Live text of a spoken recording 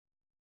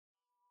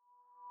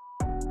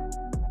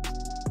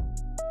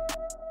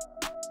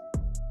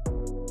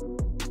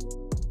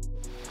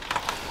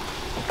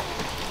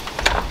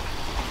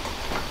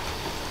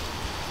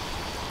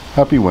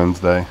Happy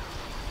Wednesday.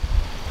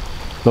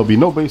 There'll be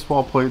no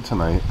baseball played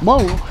tonight. Whoa!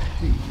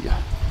 Hey,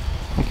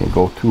 I can't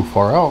go too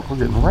far out. We're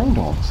getting rained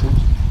on. See?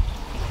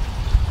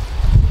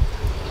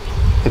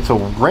 It's a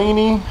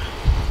rainy,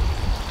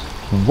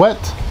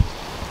 wet,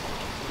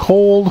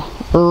 cold,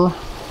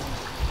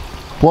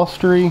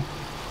 blustery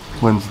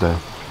Wednesday.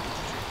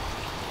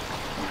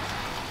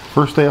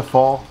 First day of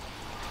fall,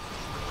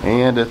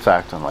 and it's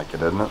acting like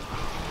it, isn't it?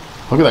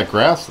 Look at that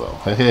grass, though.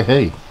 Hey, hey,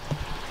 hey.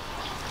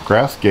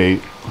 Grass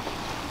gate.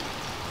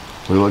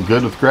 We look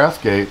good with grass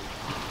gate.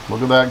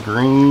 Look at that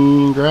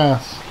green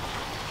grass.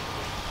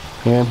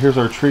 And here's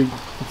our tree.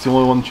 It's the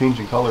only one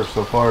changing color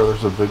so far.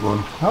 There's a big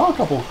one. Oh, a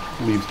couple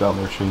leaves down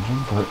there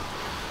changing, but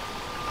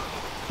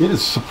it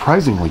is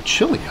surprisingly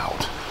chilly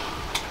out.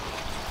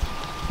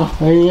 Oh,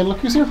 and look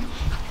who's here.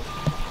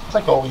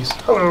 Like always.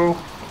 Hello.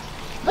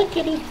 Hi,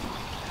 kitty.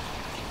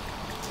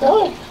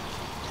 Hi.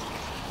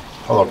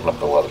 I'll open up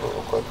the weather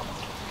real quick.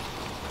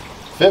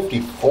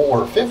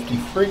 54. 50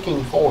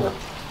 freaking 4.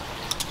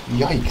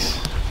 Yikes.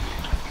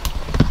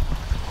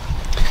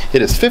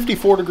 It is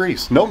 54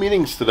 degrees. No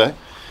meetings today.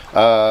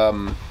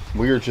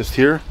 We are just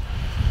here.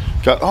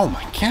 Oh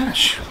my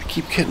gosh. I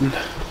keep getting...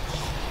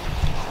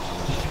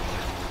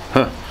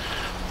 Huh.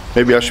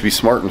 Maybe I should be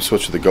smart and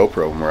switch to the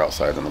GoPro when we're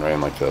outside in the rain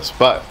like this.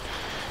 But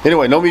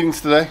anyway, no meetings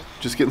today.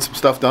 Just getting some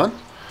stuff done.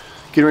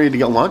 Getting ready to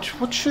get lunch.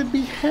 What should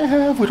we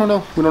have? We don't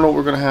know. We don't know what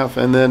we're going to have.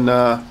 And then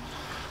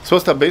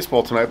supposed to have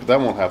baseball tonight, but that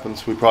won't happen.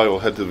 So we probably will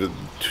head to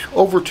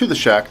over to the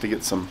shack to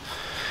get some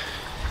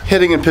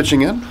hitting and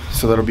pitching in.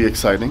 So that'll be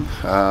exciting.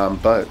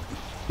 But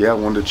yeah, I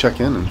wanted to check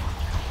in. And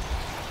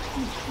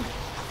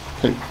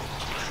hey,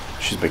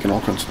 she's making all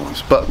kinds of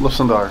noise. But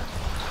listen to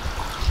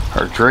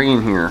our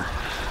drain here.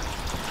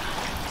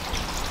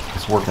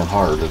 It's working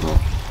hard, isn't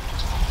it?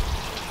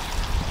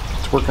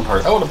 It's working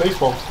hard. Oh, and a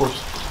baseball, of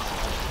course.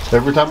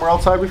 Every time we're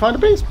outside, we find a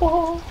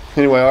baseball.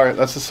 Anyway, all right,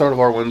 that's the start of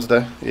our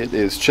Wednesday. It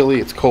is chilly,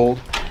 it's cold.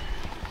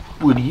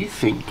 What do you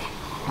think?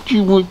 Do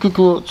you want to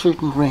go outside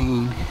in the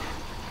rain?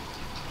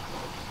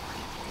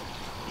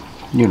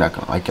 You're not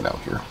going to like it out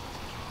here.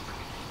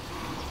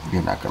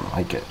 You're not going to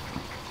like it.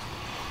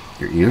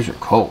 Your ears are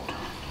cold.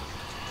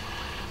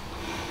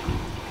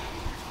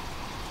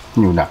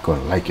 You're not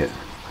going to like it.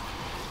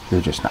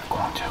 You're just not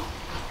going to.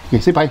 Okay,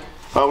 say bye.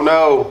 Oh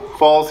no,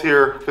 fall's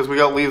here because we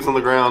got leaves on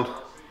the ground.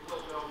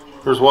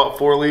 There's what,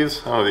 4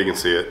 leaves? I don't know if you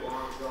can see it.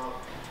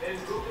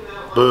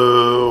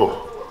 Boo.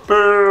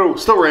 Boo.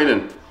 Still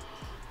raining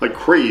like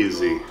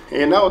crazy.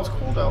 And now it's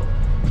cold out.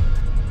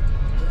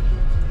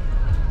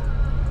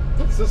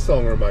 What's this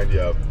song remind you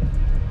of?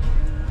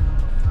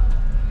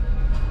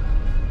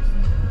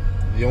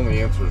 The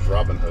only answer is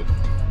Robin Hood.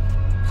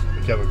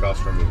 The Kevin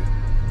Costner movie.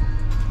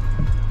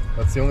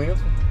 That's the only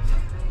answer.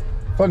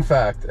 Fun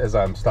fact, as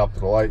I'm stopped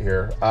at a light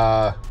here,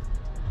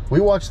 we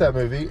watched that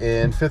movie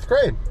in 5th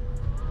grade.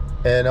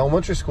 In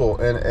elementary school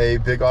in a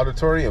big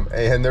auditorium,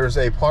 and there's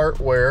a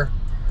part where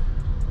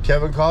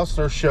Kevin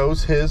Costner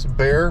shows his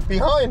bare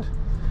behind,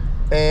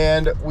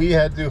 and we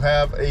had to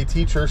have a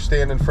teacher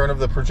stand in front of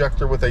the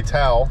projector with a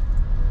towel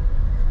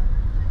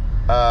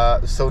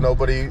so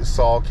nobody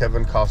saw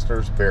Kevin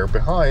Costner's bare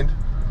behind,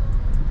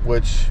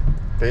 which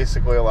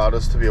basically allowed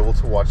us to be able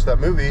to watch that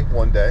movie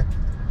one day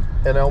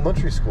in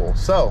elementary school.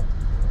 So,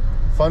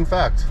 fun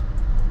fact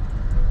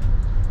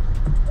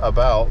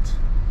about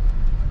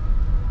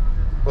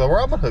the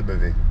Robin Hood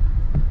movie.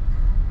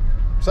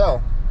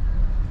 So,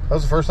 that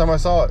was the first time I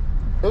saw it.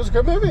 It was a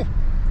good movie.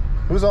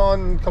 It was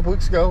on a couple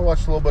weeks ago.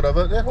 Watched a little bit of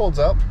it. It holds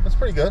up. It's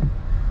pretty good.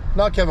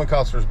 Not Kevin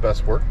Costner's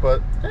best work,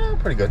 but yeah,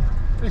 pretty good.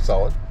 Pretty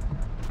solid.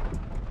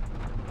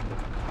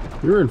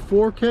 You're in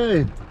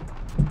 4K.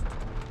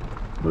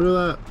 Look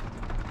at that.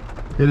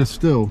 It is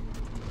still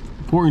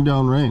pouring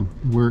down rain.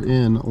 We're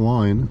in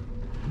line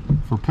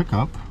for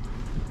pickup.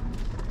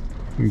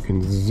 You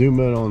can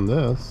zoom in on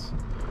this,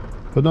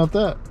 but not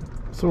that.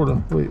 Sort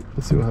of. Wait,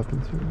 let's see what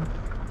happens here.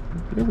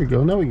 There we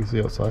go. Now we can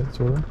see outside,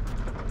 sort of.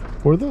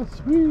 Or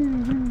this.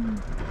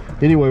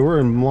 Anyway, we're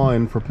in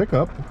line for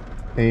pickup,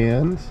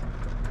 and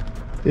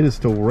it is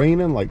still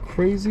raining like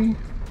crazy.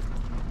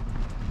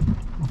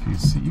 If you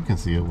see, you can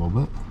see it a little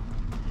bit.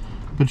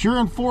 But you're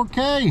in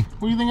 4K.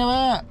 What do you think of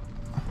that?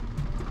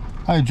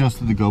 I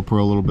adjusted the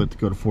GoPro a little bit to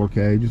go to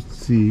 4K just to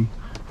see,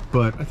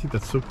 but I think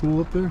that's so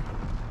cool up there.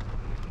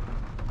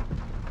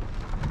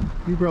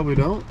 You probably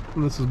don't,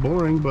 and this is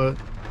boring, but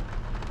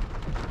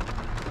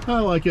I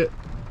like it.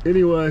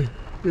 Anyway,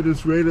 it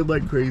is rated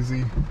like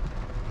crazy.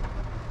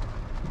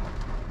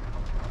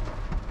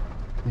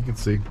 You can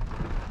see.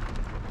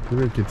 We're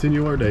going to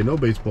continue our day. No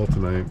baseball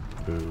tonight.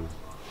 Boo.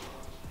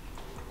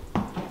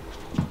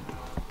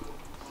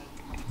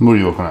 What are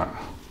you looking at?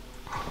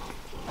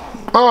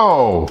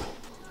 Oh!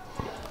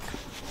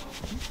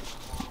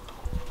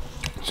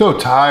 So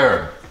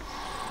tired.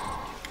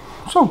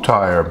 So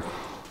tired.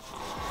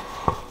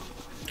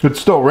 It's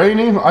still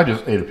raining. I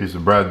just ate a piece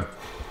of bread.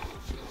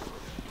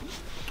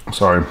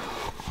 Sorry.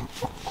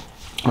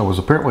 I was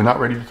apparently not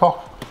ready to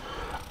talk.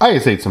 I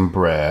just ate some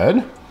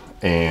bread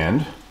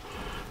and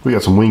we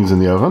got some wings in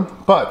the oven,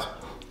 but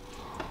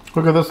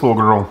Look at this little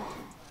girl.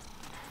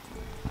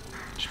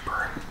 She's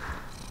purring.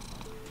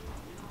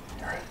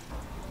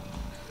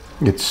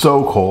 It's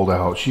so cold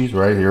out. She's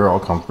right here, all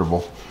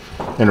comfortable.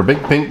 In her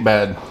big pink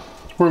bed.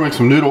 We're gonna make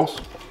some noodles.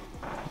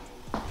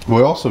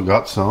 We also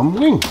got some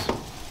wings.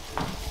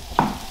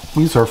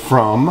 These are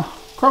from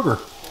Kroger.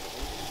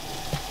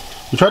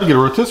 We tried to get a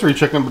rotisserie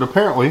chicken, but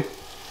apparently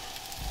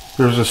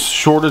there's a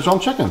shortage on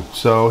chicken.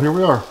 So here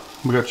we are.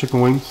 We got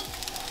chicken wings.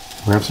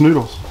 We have some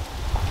noodles.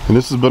 And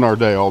this has been our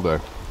day all day.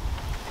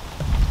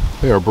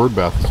 Hey, our bird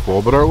bath is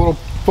full, but our little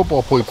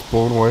football plate's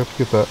blown away.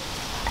 Look at that.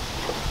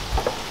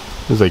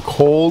 It is a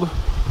cold,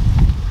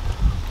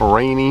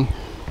 rainy,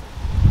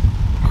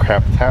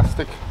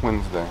 craptastic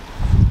Wednesday.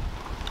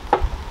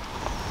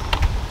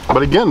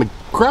 But again, the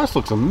grass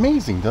looks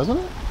amazing, doesn't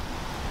it?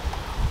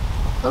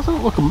 Doesn't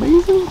it look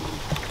amazing?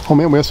 Oh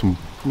man, we have some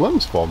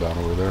limbs fall down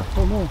over there.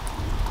 Oh no.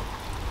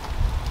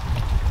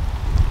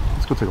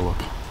 Let's go take a look.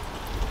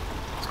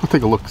 Let's go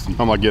take a look. See,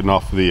 I'm not getting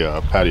off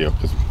the patio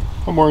because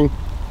I'm wearing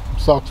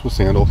socks with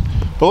sandals.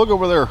 But look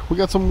over there. We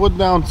got some wood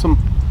down. Some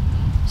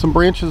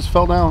branches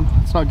fell down.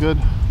 It's not good.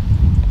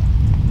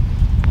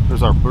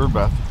 There's our bird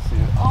bath. See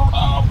it? Oh no,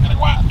 I'm getting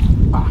wet.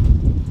 Ah.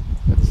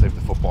 Had to save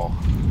the football.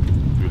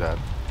 Do that.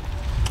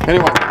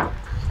 Anyway,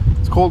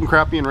 it's cold and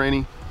crappy and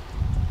rainy.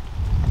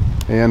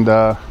 And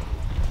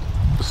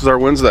this is our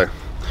Wednesday.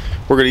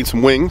 We're gonna eat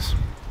some wings.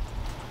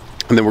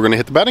 And then we're gonna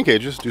hit the batting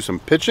cages, do some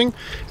pitching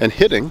and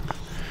hitting.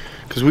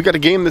 Because we got a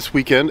game this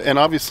weekend, and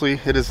obviously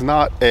it is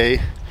not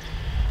a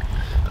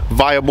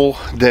viable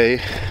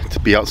day to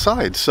be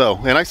outside. So,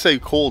 and I say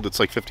cold, it's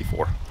like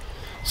 54.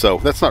 So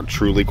that's not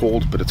truly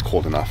cold, but it's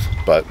cold enough.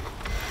 But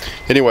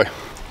anyway,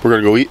 we're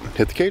gonna go eat and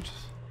hit the cages.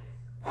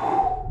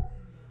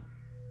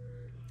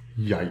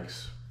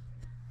 Yikes.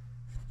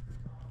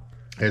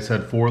 I just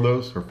had 4 of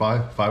those, or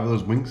five of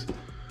those wings.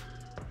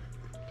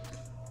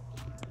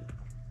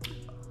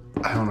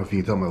 I don't know if you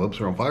can tell my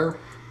lips are on fire.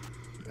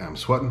 I'm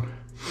sweating.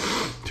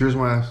 Tears in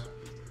my eyes.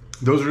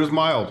 Those are just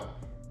mild.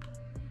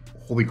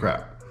 Holy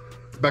crap.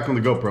 Back on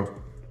the GoPro.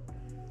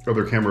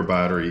 Other camera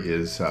battery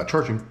is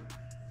charging.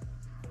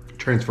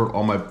 Transferred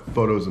all my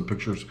photos and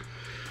pictures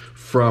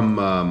from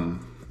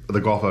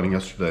the golf outing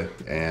yesterday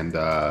and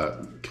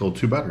killed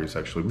 2 batteries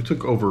actually. We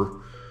took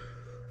over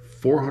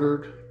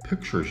 400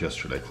 pictures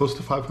yesterday, close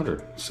to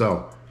 500.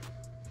 So,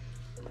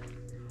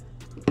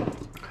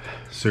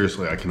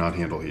 seriously, I cannot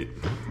handle heat.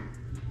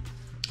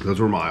 Those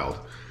were mild,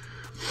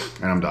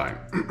 and I'm dying.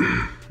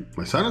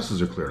 My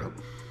sinuses are cleared up,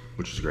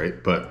 which is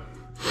great, but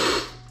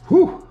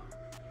whew.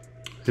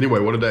 Anyway,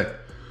 what a day.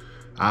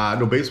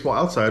 No baseball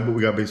outside, but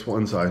we got baseball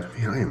inside.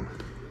 Man,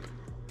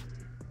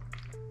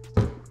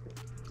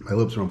 my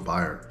lips are on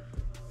fire.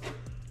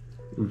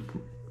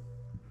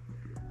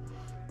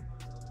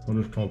 I'll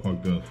just talk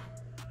like this.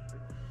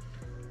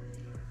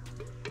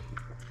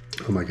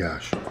 Oh my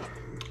gosh.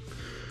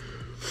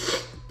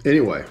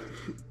 Anyway,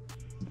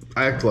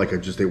 I act like I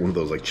just ate one of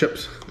those like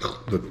chips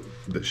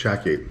that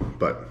Shaq ate,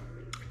 but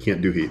I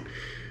can't do heat.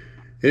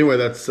 Anyway,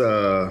 that's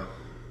the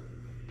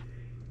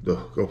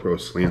GoPro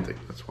is slanting.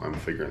 That's why I'm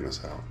figuring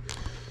this out.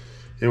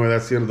 Anyway,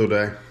 that's the end of the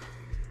day.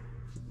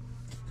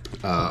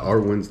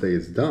 Our Wednesday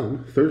is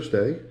done.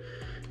 Thursday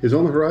is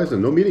on the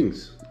horizon. No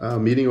meetings.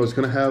 Meeting I was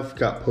going to have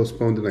got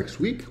postponed to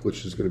next week,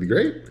 which is going to be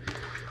great.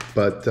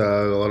 But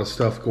a lot of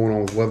stuff going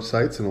on with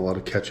websites and a lot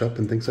of catch up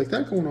and things like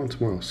that going on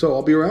tomorrow. So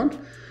I'll be around,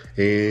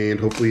 and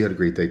hopefully you had a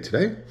great day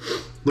today.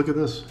 Look at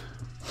this.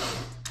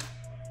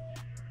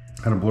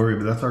 Kind of blurry,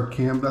 but that's our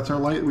cam. That's our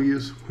light we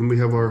use when we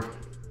have our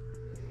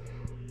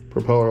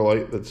propeller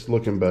light that's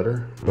looking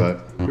better.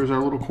 But here's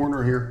our little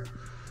corner here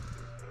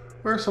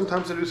where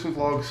sometimes I do some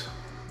vlogs.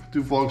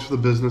 Do vlogs for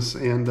the business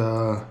and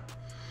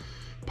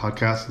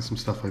podcasts and some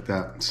stuff like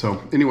that.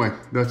 So anyway,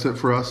 that's it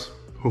for us.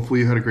 Hopefully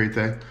you had a great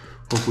day.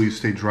 Hopefully you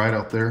stay dried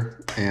out there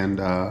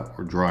and,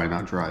 or dry,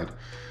 not dried.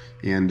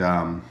 And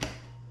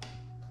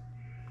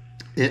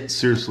it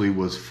seriously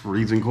was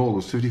freezing cold. It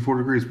was 54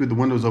 degrees. We had the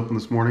windows open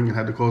this morning and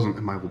had to close them,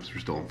 and my lips were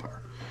still on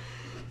fire.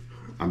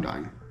 I'm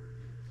dying.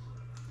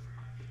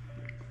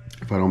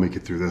 If I don't make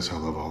it through this, I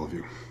love all of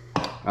you.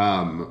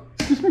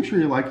 Just make sure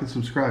you like and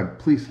subscribe.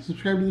 Please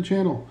subscribe to the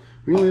channel.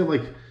 We only have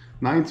like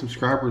 9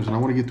 subscribers, and I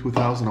want to get to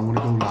 1,000. I want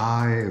to go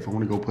live. I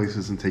want to go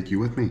places and take you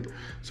with me.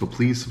 So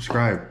please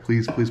subscribe.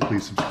 Please, please,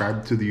 please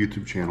subscribe to the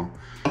YouTube channel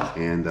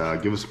and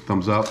give us a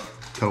thumbs up.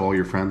 Tell all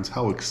your friends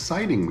how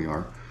exciting we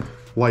are.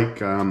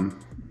 Like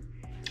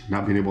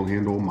not being able to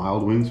handle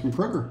mild winds from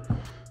Kroger.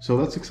 So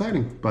that's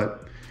exciting.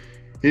 But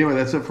anyway,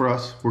 that's it for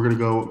us. We're going to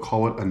go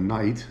call it a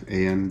night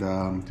and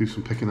do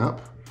some picking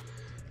up.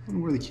 I don't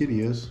know where the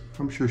kitty is.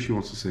 I'm sure she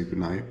wants to say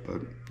goodnight,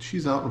 but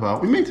she's out and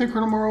about. We may take her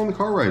tomorrow on the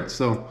car ride.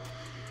 So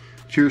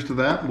cheers to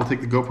that. We'll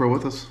take the GoPro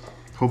with us.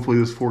 Hopefully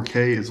this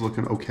 4K is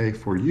looking okay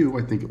for you.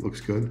 I think it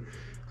looks good.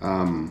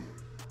 Probably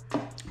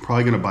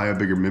going to buy a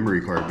bigger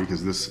memory card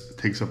because this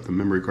takes up the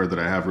memory card that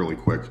I have really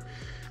quick.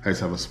 I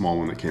just have a small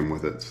one that came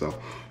with it. So,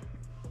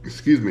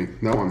 excuse me.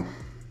 Now I'm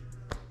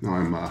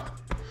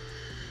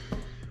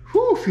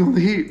whew. Woo, feeling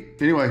the heat.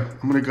 Anyway,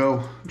 I'm gonna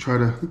go try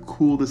to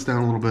cool this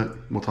down a little bit.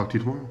 We'll talk to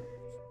you tomorrow.